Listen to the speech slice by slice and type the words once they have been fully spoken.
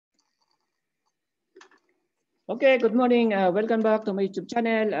Okay, good morning. Welcome back to my YouTube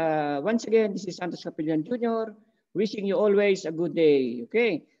channel. Once again, this is Santos Capillion Jr. Wishing you always a good day.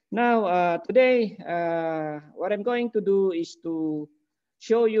 Okay, now today, what I'm going to do is to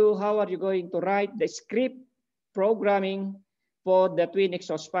show you how are you going to write the script programming for the twin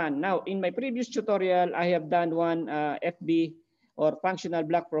exhaust fan. Now, in my previous tutorial, I have done one FB or functional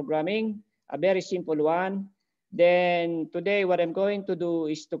block programming, a very simple one. Then today, what I'm going to do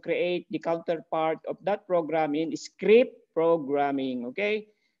is to create the counterpart of that program in script programming, okay?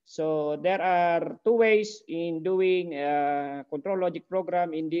 So there are two ways in doing control logic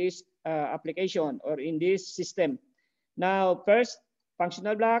program in this application or in this system. Now, first,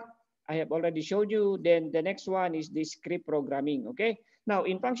 functional block, I have already showed you. Then the next one is the script programming, okay? Now,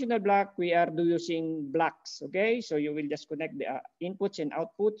 in functional block, we are using blocks, okay? So you will just connect the inputs and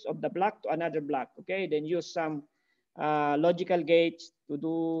outputs of the block to another block, okay? Then use some logical gates to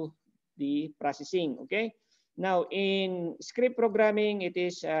do the processing, okay? Now, in script programming, it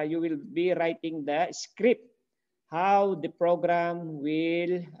is you will be writing the script, how the program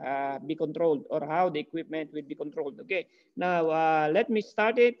will be controlled or how the equipment will be controlled, okay? Now, let me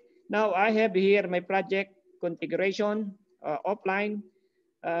start it. Now, I have here my project configuration offline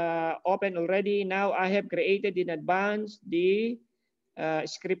open already. Now I have created in advance the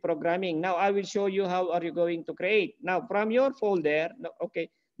script programming. Now I will show you how are you going to create. Now from your folder, okay.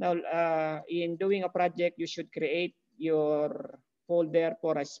 Now in doing a project, you should create your folder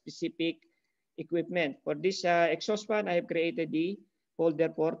for a specific equipment. For this exhaust fan, I have created the folder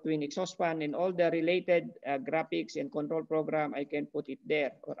for twin exhaust fan, and all the related graphics and control program, I can put it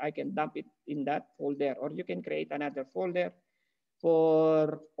there, or I can dump it in that folder, or you can create another folder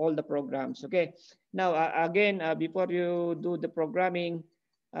for all the programs. Okay. Now, again, before you do the programming,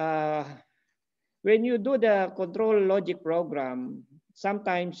 uh, when you do the control logic program,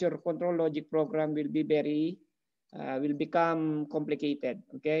 sometimes your control logic program will be will become complicated.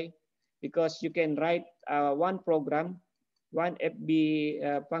 Okay. Because you can write one program, one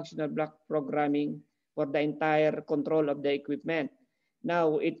FB functional block programming for the entire control of the equipment.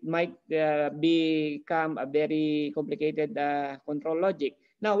 Now, it might become a very complicated control logic.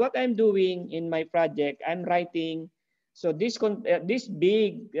 Now, what I'm doing in my project, I'm writing, so this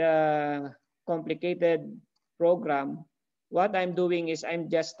big complicated program, what I'm doing is I'm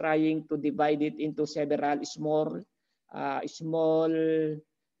just trying to divide it into several small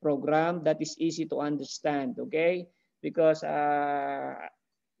program that is easy to understand, okay? Because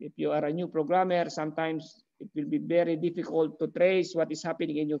if you are a new programmer, sometimes it will be very difficult to trace what is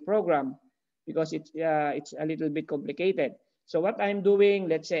happening in your program because it's a little bit complicated. So what I'm doing,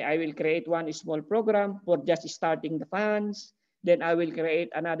 let's say I will create one small program for just starting the fans. Then I will create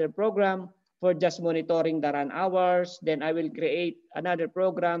another program for just monitoring the run hours. Then I will create another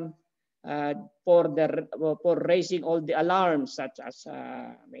program uh, for raising all the alarms such as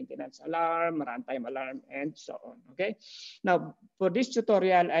maintenance alarm, runtime alarm, and so on. Okay. Now for this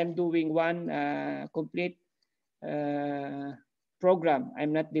tutorial, I'm doing one complete program.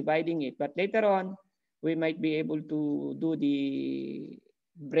 I'm not dividing it, but later on we might be able to do the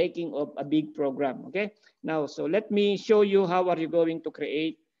breaking of a big program. Okay. Now, so let me show you how are you going to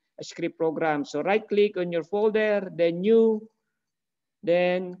create a script program. So right click on your folder, then new,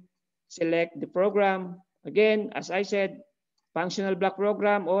 then select the program. Again, as I said, functional block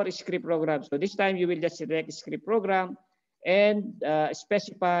program or script program. So this time you will just select script program and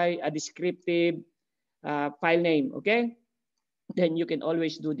specify a descriptive file name, okay? Then you can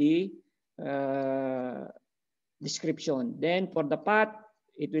always do the description. Then for the path,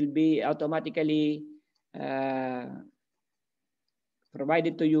 it will be automatically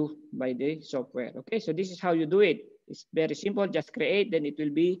provided to you by the software. Okay, so this is how you do it. It's very simple. Just create, then it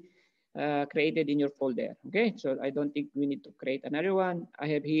will be created in your folder. Okay, so I don't think we need to create another one. I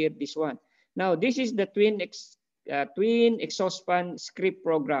have here this one. Now this is the twin exhaust fan script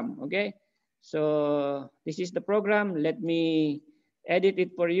program. Okay, so this is the program. Let me edit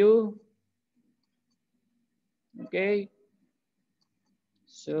it for you. Okay,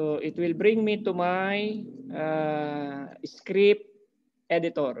 so it will bring me to my script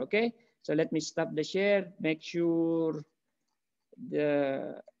editor. Okay, so let me stop the share. Make sure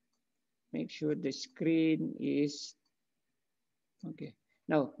the screen is okay.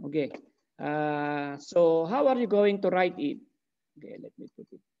 Now, okay. So how are you going to write it? Okay, let me put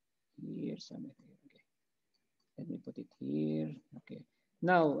it here somewhere. Okay, let me put it here. Okay.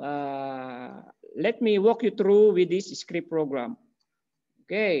 Now, let me walk you through with this script program.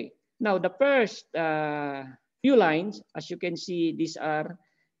 Okay. Now, the first few lines, as you can see,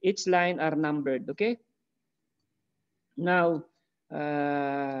 each line are numbered. Okay. Now,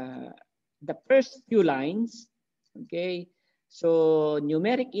 the first few lines, Okay, so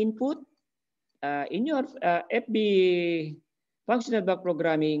numeric input in your FB functional block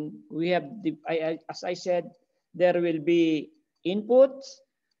programming, we have as I said, there will be inputs,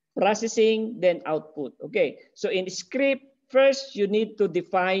 processing, then output. Okay, so in script, first you need to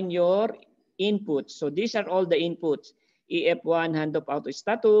define your inputs. So these are all the inputs. EF1 handoff auto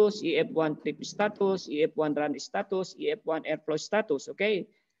status, EF1 trip status, EF1 run status, EF1 airflow status. Okay,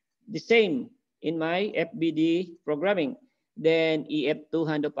 the same in my FBD programming. Then EF2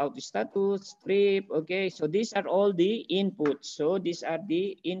 handoff out status, trip. Okay, so these are all the inputs. So these are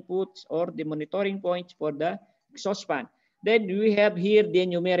the inputs or the monitoring points for the exhaust fan. Then we have here the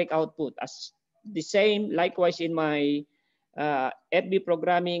numeric output as the same. Likewise in my FB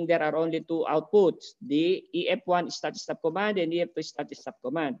programming, there are only two outputs: the EF1 start stop command and EF2 start stop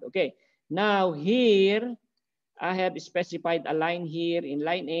command. Okay, now here I have specified a line here in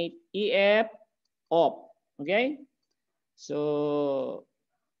line 8, EF off. Okay, so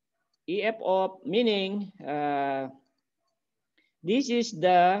EF off meaning this is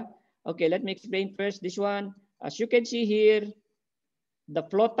the, okay, let me explain first this one. As you can see here, the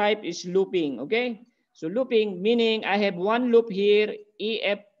flow type is looping. Okay, so looping meaning I have one loop here,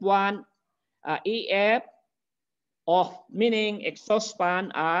 EF1, EF off, meaning exhaust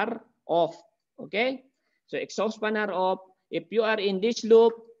fan are off. Okay, so exhaust fan are off. If you are in this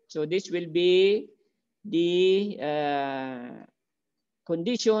loop, so this will be the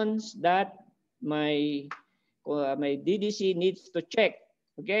conditions that my DDC needs to check.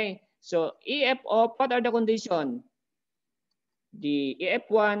 Okay, so EF off, what are the conditions? The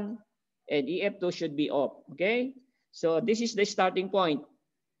EF1 and EF2 should be off. Okay, so this is the starting point.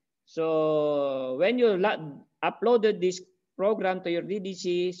 So when you uploaded this program to your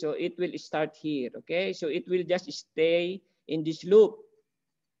DDC, so it will start here. Okay, so it will just stay in this loop.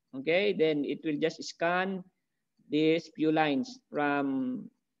 Okay, then it will just scan these few lines from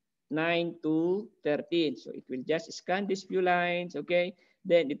 9 to 13. So it will just scan these few lines. Okay,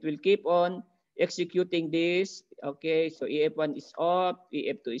 then it will keep on executing this. Okay, so EF1 is off,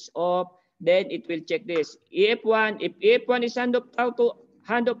 EF2 is off. Then it will check this. EF1, if EF1 is handoff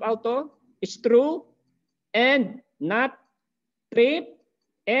auto is true and not trip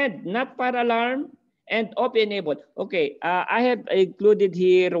and not fire alarm and OP enabled. Okay, I have included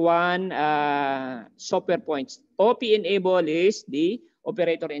here one software points. OP enable is the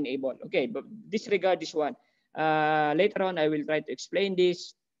operator enable. Okay, but disregard this one. Later on, I will try to explain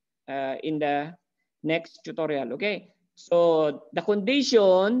this in the next tutorial. Okay, so the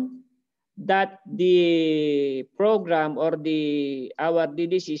condition that the program or our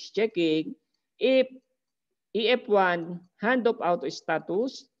DDC is checking, if EF1 handoff auto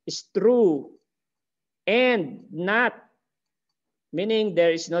status is true and not, meaning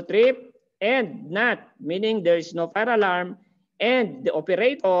there is no trip, and not, meaning there is no fire alarm, and the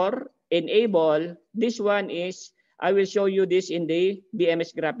operator enable, this one is, I will show you this in the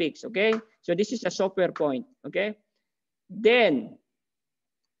BMS graphics. Okay, so this is a software point. Okay, then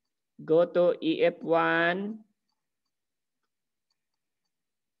go to EF1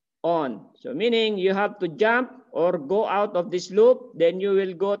 on. So meaning you have to jump or go out of this loop, then you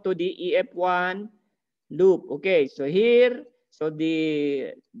will go to the EF1 loop. Okay, so here, so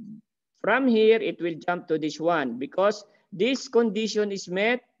from here it will jump to this one because this condition is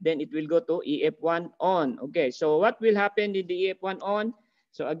met, then it will go to EF1 on. Okay, so what will happen in the EF1 on?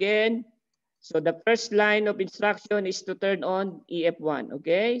 So again, so the first line of instruction is to turn on EF1.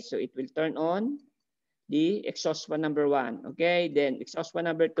 Okay, so it will turn on the exhaust fan number 1. Okay, then exhaust fan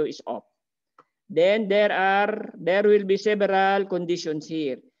number 2 is off. Then there will be several conditions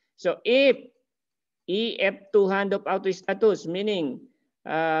here. So if EF2 handoff auto status, meaning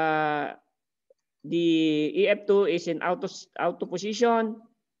the EF2 is in auto position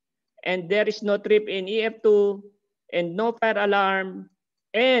and there is no trip in EF2 and no fire alarm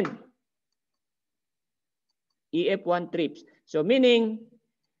and EF1 trips. So meaning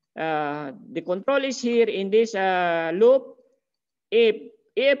the control is here in this loop. If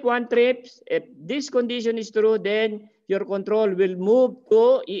EF1 trips, if this condition is true, then your control will move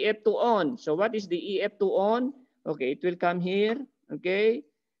to EF2 on. So what is the EF2 on? Okay, it will come here. Okay,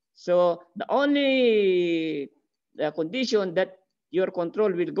 so the only condition that your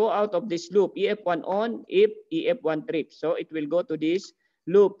control will go out of this loop, EF1 on, if EF1 trips. So it will go to this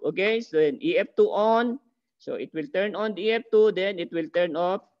loop. Okay, so then EF2 on. So it will turn on the EF2, then it will turn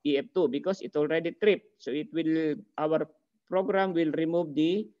off EF2 because it already tripped. So it will, our program will remove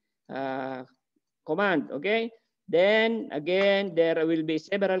the command. Okay. Then again, there will be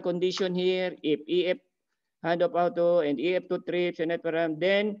several conditions here. If EF handoff auto and EF2 trips and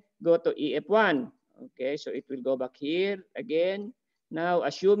then go to EF1. Okay, so it will go back here again. Now,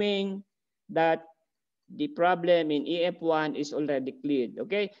 assuming that the problem in EF1 is already cleared.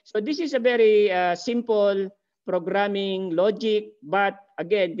 Okay, so this is a very simple programming logic, but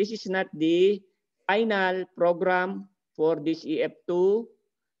again, this is not the final program for this EF2,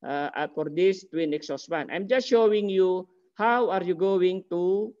 for this twin exhaust fan. I'm just showing you how are you going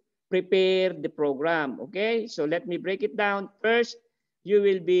to prepare the program. Okay, so let me break it down. First, you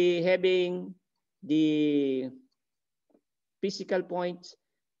will be having the physical points.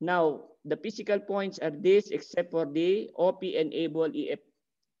 Now, the physical points are this except for the OP enable EF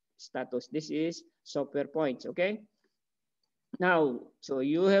status. This is software points, okay? Now, so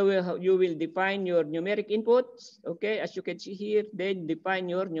you will define your numeric inputs, okay? As you can see here, then define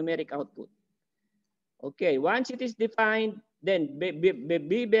your numeric output. Okay, once it is defined, then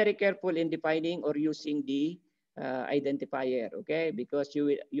be very careful in defining or using the identifier, okay? Because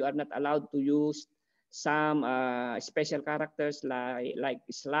you are not allowed to use some special characters like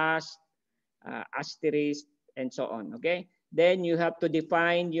slash, asterisk, and so on, okay? Then you have to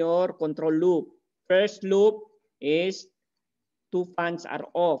define your control loop. First loop is two fans are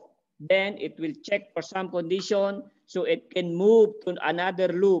off. Then it will check for some condition so it can move to another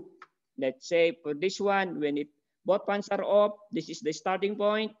loop. Let's say for this one, when both fans are off, this is the starting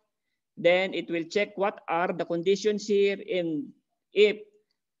point. Then it will check what are the conditions here. If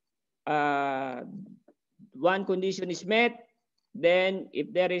one condition is met, then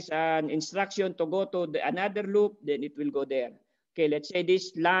if there is an instruction to go to another loop, then it will go there. Okay, let's say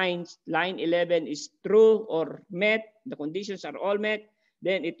this line 11 is true or met, the conditions are all met,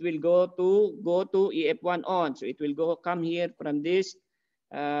 then it will go to EF1 on. So it will come here from this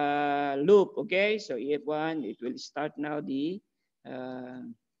loop. Okay, so EF1, it will start now the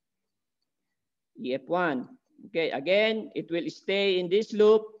EF1. Okay, again, it will stay in this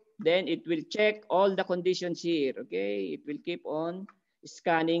loop. Then it will check all the conditions here. Okay, it will keep on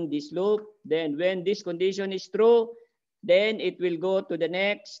scanning this loop. Then when this condition is true, then it will go to the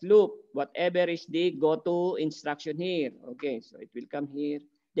next loop, whatever is the go-to instruction here. Okay, so it will come here,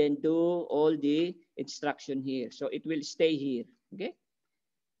 then do all the instruction here. So it will stay here. Okay.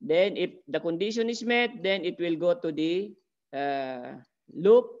 Then if the condition is met, then it will go to the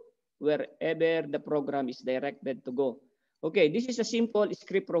loop wherever the program is directed to go. Okay, this is a simple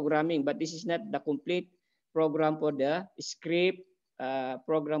script programming, but this is not the complete program for the script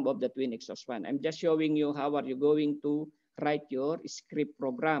program of the twin exhaust fan. I'm just showing you how are you going to write your script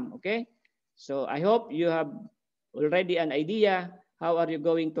program. Okay, so I hope you have already an idea how are you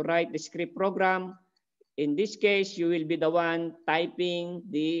going to write the script program. In this case, you will be the one typing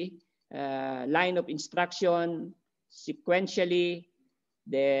the line of instruction sequentially.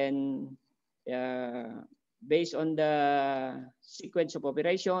 Then based on the sequence of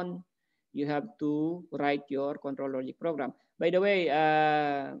operation, you have to write your control logic program. By the way,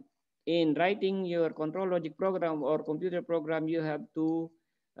 in writing your control logic program or computer program, you have to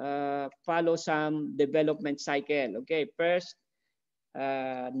follow some development cycle. Okay, first,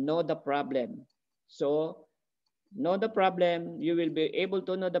 know the problem. So know the problem, you will be able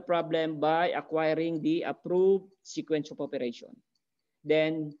to know the problem by acquiring the approved sequence of operation.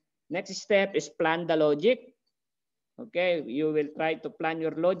 Then next step is plan the logic. Okay, you will try to plan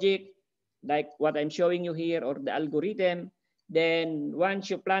your logic like what I'm showing you here or the algorithm. Then once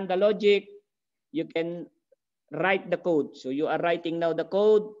you plan the logic, you can write the code. So you are writing now the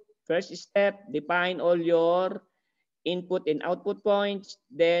code. First step, define all your input and output points.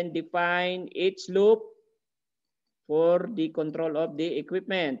 Then define each loop for the control of the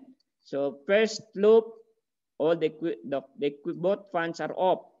equipment. So first loop, all both fans are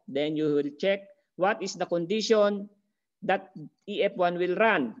off. Then you will check what is the condition that EF1 will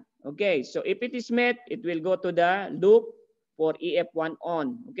run. Okay, so if it is met, it will go to the loop for EF1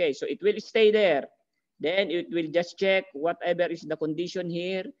 on. Okay, so it will stay there. Then it will just check whatever is the condition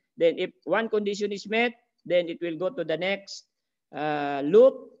here. Then if one condition is met, then it will go to the next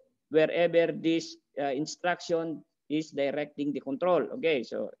loop wherever this instruction is directing the control. Okay,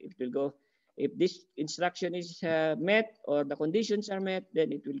 so it will go, if this instruction is met or the conditions are met,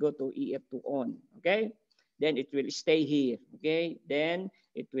 then it will go to EF2 on. Okay, then it will stay here. Okay, then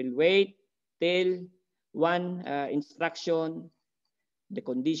it will wait till one instruction, the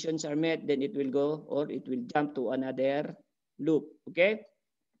conditions are met, then it will go or it will jump to another loop. Okay,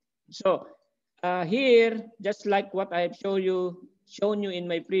 so here, just like what I have shown you in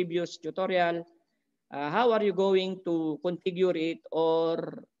my previous tutorial, how are you going to configure it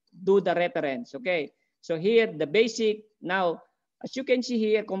or do the reference? Okay, so here the basic. Now, as you can see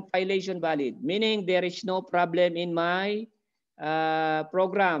here, compilation valid, meaning there is no problem in my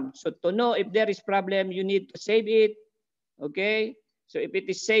program. So to know if there is problem, you need to save it. Okay. So if it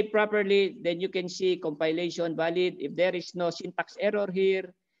is saved properly, then you can see compilation valid. If there is no syntax error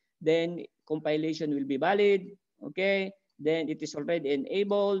here, then compilation will be valid. Okay. Then it is already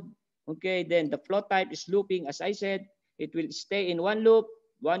enabled. Okay. Then the flow type is looping. As I said, it will stay in one loop.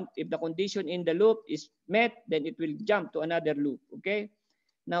 If the condition in the loop is met, then it will jump to another loop. Okay.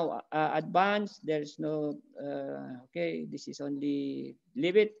 Now, advanced, there's no, okay, this is only,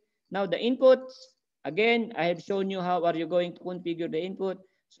 leave it. Now, the inputs, again, I have shown you how are you going to configure the input.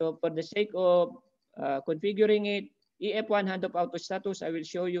 So, for the sake of configuring it, EF1 handoff auto status, I will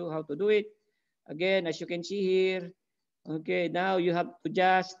show you how to do it. Again, as you can see here, okay, now you have to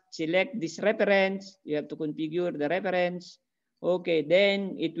just select this reference. You have to configure the reference. Okay,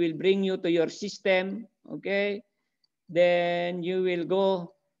 then it will bring you to your system. Okay, then you will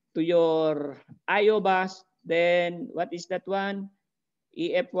go to your IO bus. Then what is that one?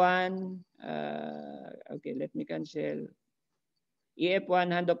 EF1. Okay, let me cancel.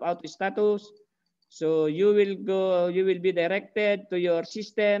 EF1 handoff auto status. So you will be directed to your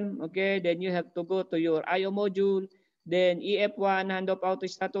system. Okay, then you have to go to your IO module. Then EF1 handoff auto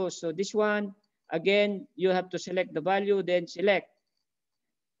status. So this one, again, you have to select the value, then select.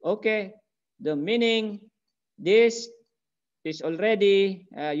 Okay, the meaning this is already,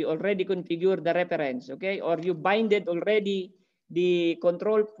 you already configured the reference, okay? Or you binded already the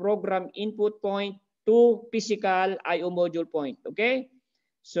control program input point to physical IO module point, okay?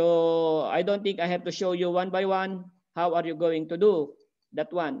 So I don't think I have to show you one by one. How are you going to do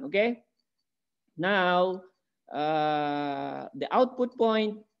that one, okay? Now, the output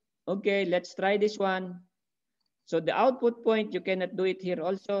point, okay, let's try this one. So the output point, you cannot do it here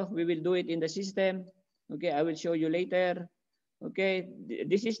also. We will do it in the system. Okay, I will show you later. Okay,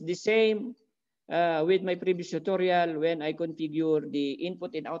 this is the same with my previous tutorial when I configure the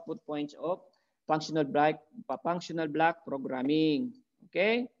input and output points of functional block programming.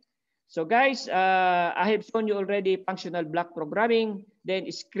 Okay, so guys, I have shown you already functional block programming,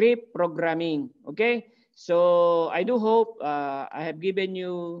 then script programming. Okay, so I do hope I have given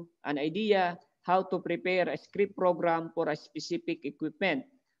you an idea how to prepare a script program for a specific equipment.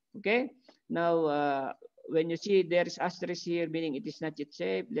 Okay, now when you see there is asterisk here, meaning it is not yet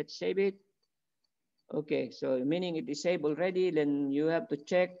saved, let's save it. Okay, so meaning it is saved already, then you have to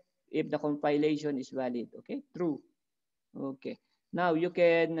check if the compilation is valid. Okay, true. Okay, now you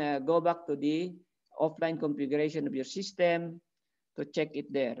can go back to the offline configuration of your system to check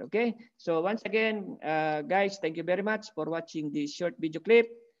it there. Okay, so once again, guys, thank you very much for watching this short video clip.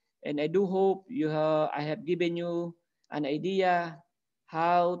 And I do hope I have given you an idea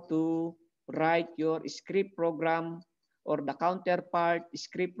how to write your script program or the counterpart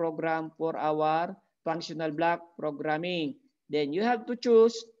script program for our functional block programming. Then you have to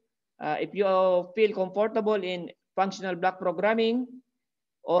choose if you feel comfortable in functional block programming,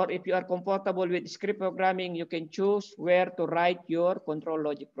 or if you are comfortable with script programming, you can choose where to write your control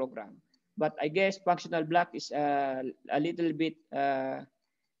logic program. But I guess functional block is a little bit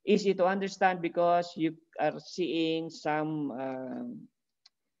easy to understand because you are seeing some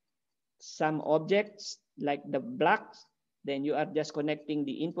objects like the blocks, then you are just connecting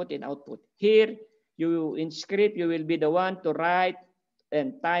the input and output. Here, you in script, you will be the one to write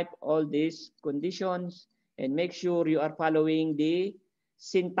and type all these conditions and make sure you are following the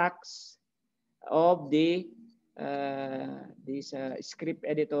syntax of the this script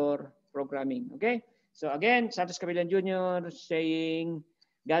editor programming. Okay, so again, Santos Cabillan Jr. saying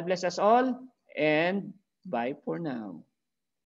God bless us all and bye for now.